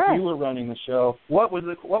you do if you were running the show? What would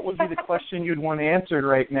be the question you'd want answered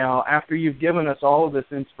right now after you've given us all of this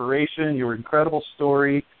inspiration, your incredible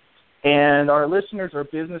story, and our listeners are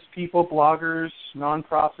business people, bloggers,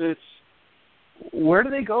 nonprofits. Where do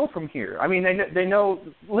they go from here? I mean, they know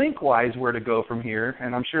link-wise where to go from here,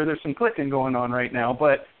 and I'm sure there's some clicking going on right now.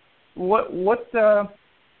 But what do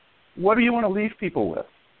you want to leave people with?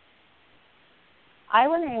 I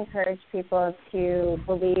want to encourage people to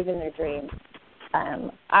believe in their dreams.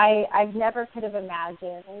 I never could have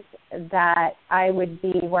imagined that I would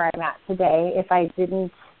be where I'm at today if I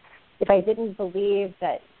didn't believe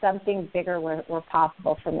that something bigger were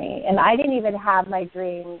possible for me. And I didn't even have my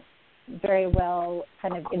dream very well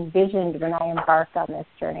kind of envisioned when I embarked on this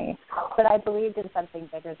journey. But I believed in something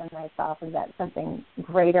bigger than myself and that something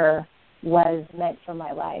greater was meant for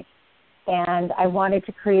my life. And I wanted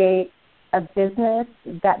to create a business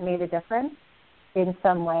that made a difference in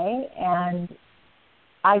some way, and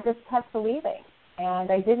I just kept believing. And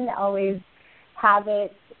I didn't always have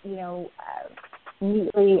it,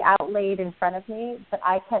 neatly outlaid in front of me, but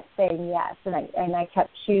I kept saying yes, and I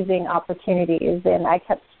kept choosing opportunities, and I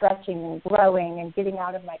kept stretching and growing and getting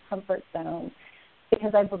out of my comfort zone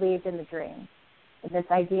because I believed in the dream, this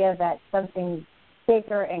idea that something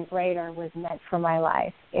bigger and greater was meant for my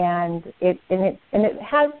life, and it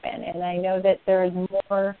has been, and I know that there is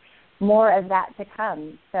more of that to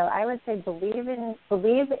come. So I would say believe in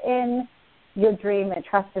your dream and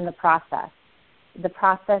trust in the process. The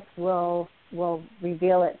process will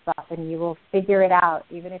reveal itself, and you will figure it out,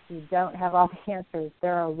 even if you don't have all the answers.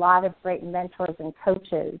 There are a lot of great mentors and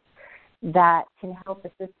coaches that can help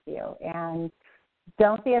assist you, and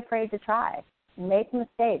don't be afraid to try. Make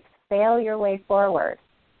mistakes. Fail your way forward.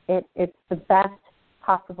 It's the best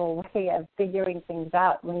possible way of figuring things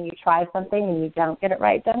out. When you try something and you don't get it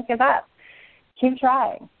right, don't give up. Keep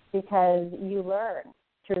trying, because you learn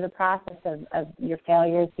through the process of your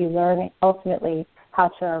failures. You learn ultimately how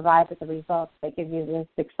to arrive at the results that give you the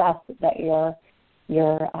success that you're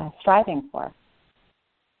striving for.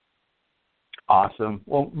 Awesome.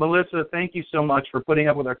 Well, Melissa, thank you so much for putting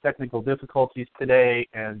up with our technical difficulties today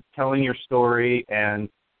and telling your story and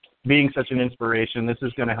being such an inspiration. This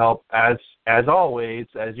is going to help, as always,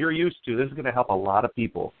 as you're used to, this is going to help a lot of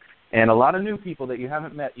people and a lot of new people that you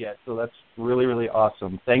haven't met yet. So that's really, really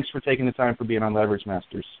awesome. Thanks for taking the time for being on Leverage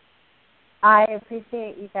Masters. I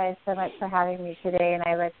appreciate you guys so much for having me today, and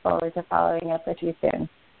I look forward to following up with you soon.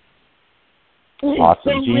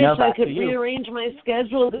 Awesome. I Gina, wish I back could to you. rearrange my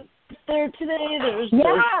schedule there today. There's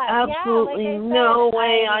like absolutely I said, no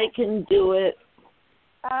way I can do it.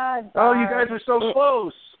 Oh, you guys are so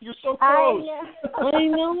close. You're so close. I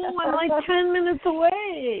know. I'm like 10 minutes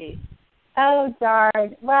away. Oh,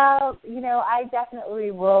 darn. Well, I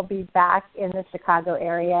definitely will be back in the Chicago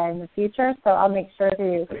area in the future, so I'll make sure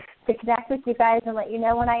to connect with you guys and let you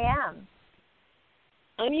know when I am.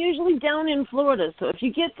 I'm usually down in Florida, so if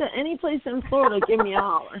you get to any place in Florida, give me a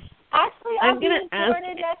holler. Actually, I'll be in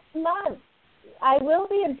Florida next month. I will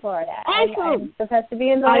be in Florida. Awesome. I'm supposed to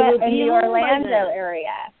be in the Orlando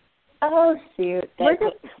area. Oh, shoot. We're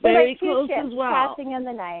very close as well. Passing in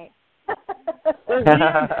the night. We're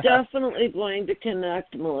definitely going to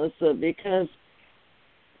connect, Melissa, because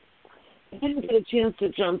I didn't get a chance to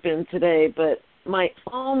jump in today, but my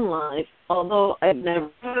own life, although I've never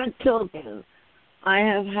had children, I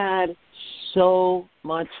have had so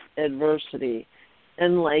much adversity.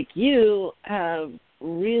 And like you, have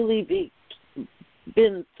really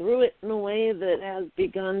been through it in a way that has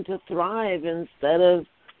begun to thrive instead of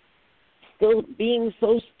still being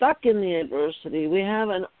so stuck in the adversity. We have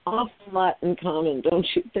an awful lot in common, don't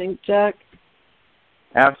you think, Jack?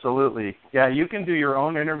 Absolutely. Yeah, you can do your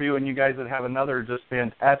own interview, and you guys would have another just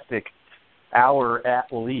fantastic hour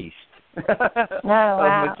at least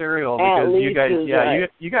of material, because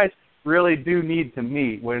you guys really do need to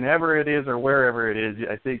meet whenever it is or wherever it is.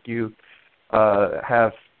 I think you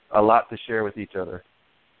have a lot to share with each other.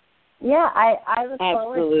 Yeah, I look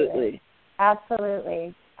forward to it.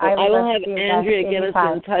 Absolutely. I will have Andrea get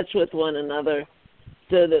us in touch with one another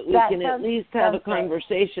so that we can at least have a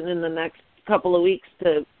conversation in the next couple of weeks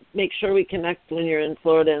to make sure we connect when you're in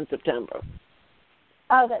Florida in September.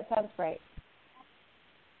 Oh, that sounds great.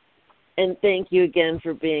 And thank you again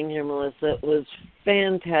for being here, Melissa. It was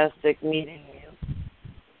fantastic meeting you.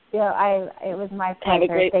 Yeah, it was my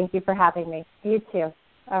pleasure. Thank you for having me. You too.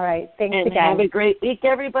 All right. Thanks and again. Have a great week,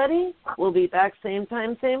 everybody. We'll be back same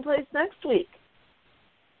time, same place next week.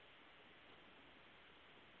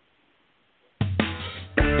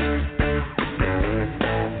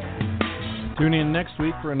 Tune in next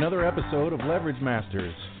week for another episode of Leverage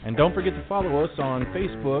Masters. And don't forget to follow us on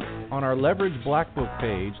Facebook on our Leverage Black Book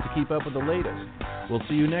page to keep up with the latest. We'll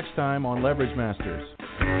see you next time on Leverage Masters.